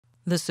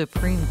The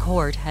Supreme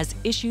Court has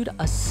issued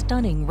a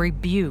stunning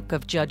rebuke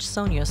of Judge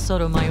Sonia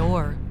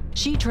Sotomayor.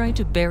 She tried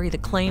to bury the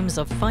claims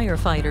of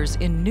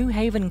firefighters in New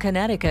Haven,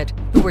 Connecticut,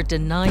 who were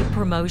denied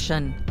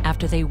promotion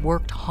after they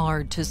worked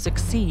hard to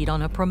succeed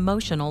on a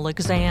promotional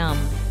exam.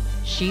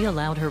 She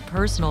allowed her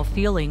personal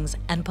feelings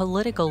and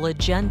political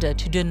agenda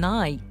to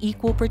deny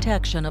equal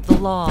protection of the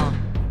law.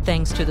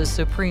 Thanks to the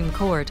Supreme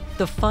Court,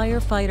 the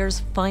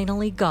firefighters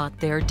finally got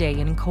their day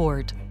in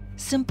court.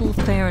 Simple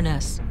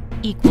fairness,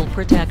 equal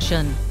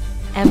protection.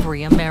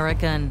 Every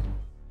American.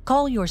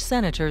 Call your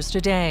senators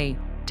today.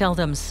 Tell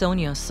them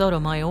Sonia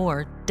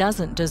Sotomayor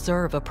doesn't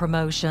deserve a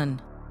promotion.